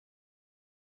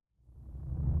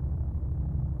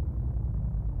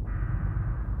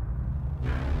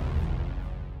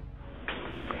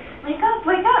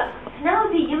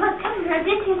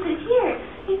Odysseus is here.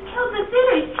 He's killed the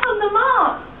suitors. He's killed them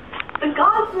all. The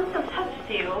gods must have touched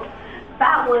you,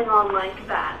 babbling on like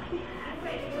that.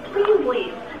 Please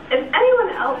leave. If anyone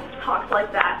else talked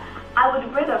like that, I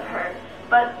would rid of her,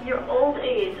 but your old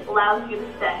age allows you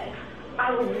to stay.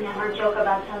 I would never joke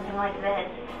about something like this.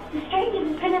 The strangers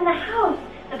has been in the house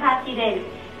the past few days.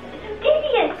 It's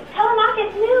Odysseus!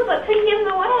 Telemachus knew, but couldn't give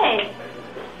them away.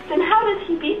 Then how did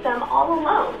he beat them all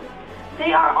alone?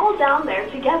 They are all down there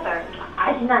together.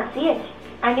 I did not see it.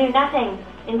 I knew nothing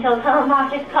until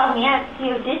Telemachus called me out to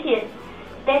see Odysseus,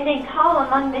 standing tall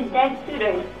among the dead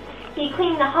suitors. He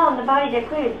cleaned the hall and the bodies are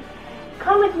cleared.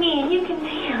 Come with me and you can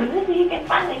see them. This you can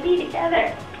finally be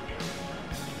together.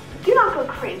 Do not go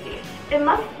crazy. It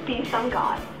must be some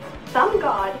god. Some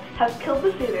god has killed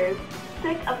the suitors,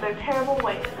 sick of their terrible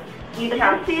ways.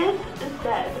 Odysseus is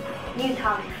dead. You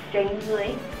talk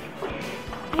strangely.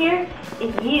 Here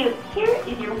is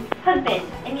your husband,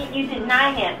 and yet you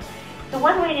deny him. The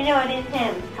one way to know it is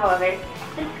him, however,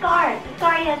 the scar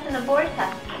he has in the boar's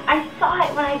tusk. I saw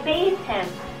it when I bathed him.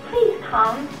 Please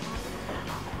come.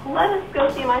 Let us go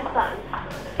see my son.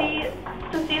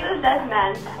 To see the dead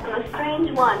men and the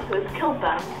strange one who has killed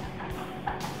them.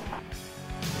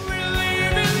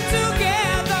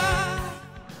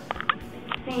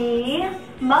 See?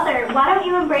 Mother, why don't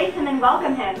you embrace him and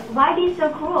welcome him? Why be so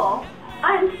cruel?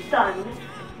 I am stunned.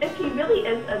 If he really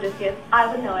is Odysseus, I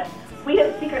would know it. We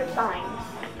have secret signs.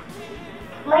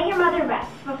 Let your mother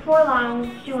rest. Before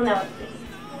long, she will know it's me.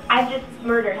 I've just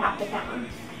murdered half the town.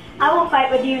 I will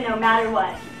fight with you no matter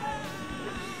what.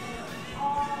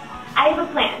 I have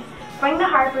a plan. Bring the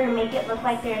harper and make it look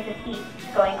like there's a feast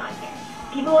going on here.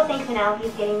 People will think Penelope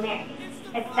is getting married.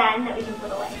 It's then that we can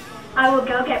put away. I will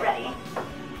go get ready.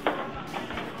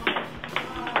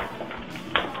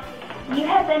 You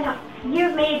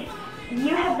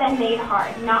have been made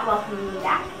hard, not welcoming me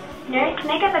back. Nurse,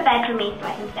 make up a bed for me so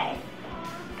I can stay.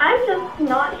 I'm just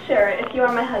not sure if you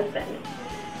are my husband.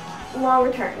 Long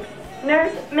returns.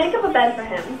 Nurse, make up a bed for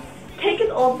him. Take his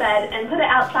old bed and put it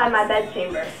outside my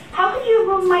bedchamber. How could you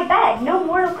move my bed? No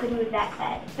mortal could move that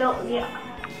bed. Built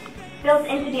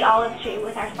into the olive tree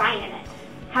with our sign in it.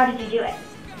 How did you do it?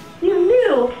 You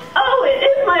knew! Oh, it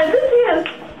is my Odysseus!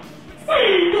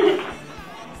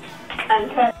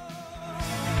 And cut.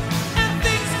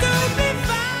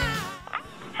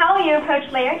 How will you approach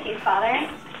Laertes, father?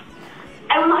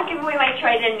 I will not give away my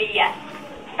Troy identity yet,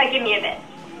 but give me a bit.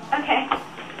 Okay.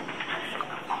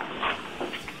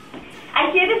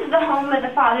 I hear this is the home of the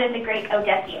father of the great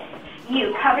Odysseus.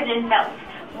 You, covered in felt.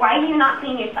 Why do you not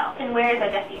clean yourself, and where is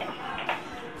Odysseus?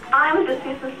 I'm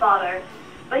Odysseus' father,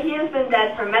 but he has been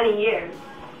dead for many years.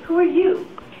 Who are you?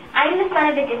 I'm the son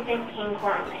of a distant king,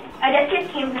 Coromon.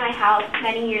 Odysseus came to my house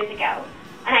many years ago,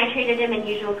 and I treated him in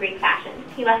usual Greek fashion.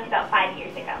 He left about 5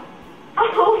 years ago.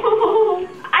 Oh,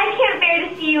 I can't bear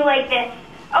to see you like this.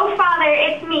 Oh, father,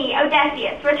 it's me,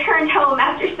 Odysseus, returned home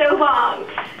after so long.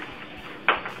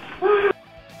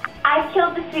 I've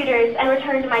killed the suitors and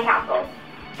returned to my castle.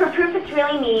 For proof it's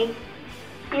really me,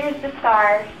 here's the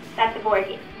scar that the boar's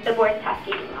tusk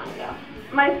gave me long ago.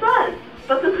 My son,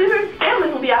 but the suitors' family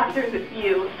will be after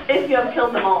you if you have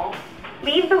killed them all.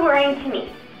 Leave the worrying to me.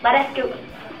 Let us go eat.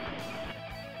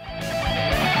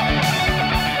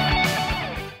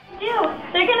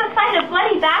 They're gonna fight a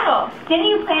bloody battle. Didn't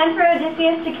you plan for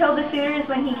Odysseus to kill the suitors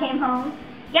when he came home?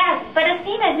 Yes, but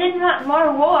Athena didn't want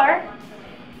more war.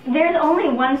 There's only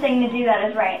one thing to do that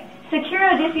is right.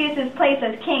 Secure Odysseus' place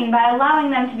as king by allowing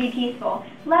them to be peaceful.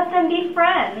 Let them be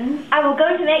friends. I will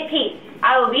go to make peace.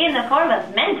 I will be in the form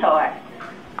of mentor.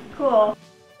 Cool.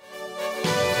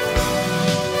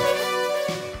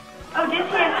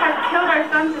 Odysseus has killed our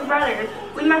sons and brothers.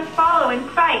 We must follow and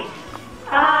fight.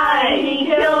 Aye, he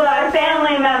killed our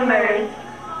family members.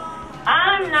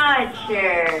 I'm not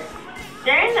sure.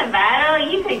 During the battle,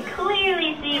 you could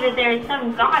clearly see that there is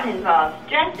some god involved,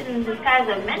 dressed in the disguise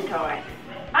of mentor.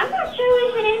 I'm not sure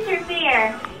we should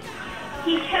interfere.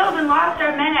 He killed and lost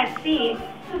our men at sea,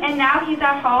 and now he's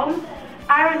at home.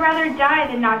 I would rather die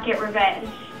than not get revenge.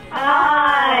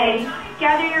 Aye.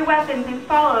 Gather your weapons and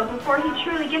follow before he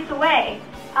truly gets away.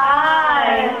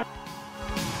 Aye.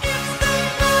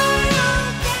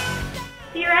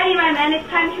 Be ready, my men. It's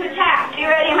time to attack. Be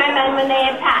ready, my men, when they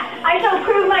attack. I shall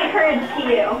prove my courage to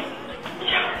you.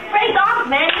 Break off,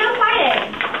 men. No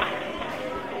fighting.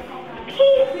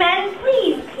 Peace, men.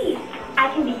 Please, peace. I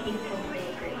can be peaceful.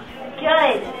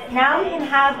 Good. Now we can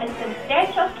have a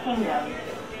substantial kingdom.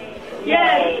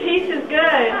 Yes, peace is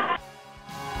good.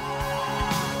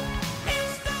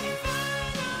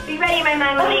 Be ready, my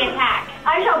men, when they attack.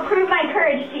 I shall prove my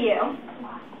courage to you.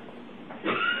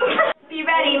 Be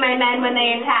ready, my men, when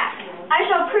they attack. I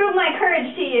shall prove my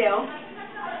courage to you.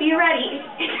 Be ready.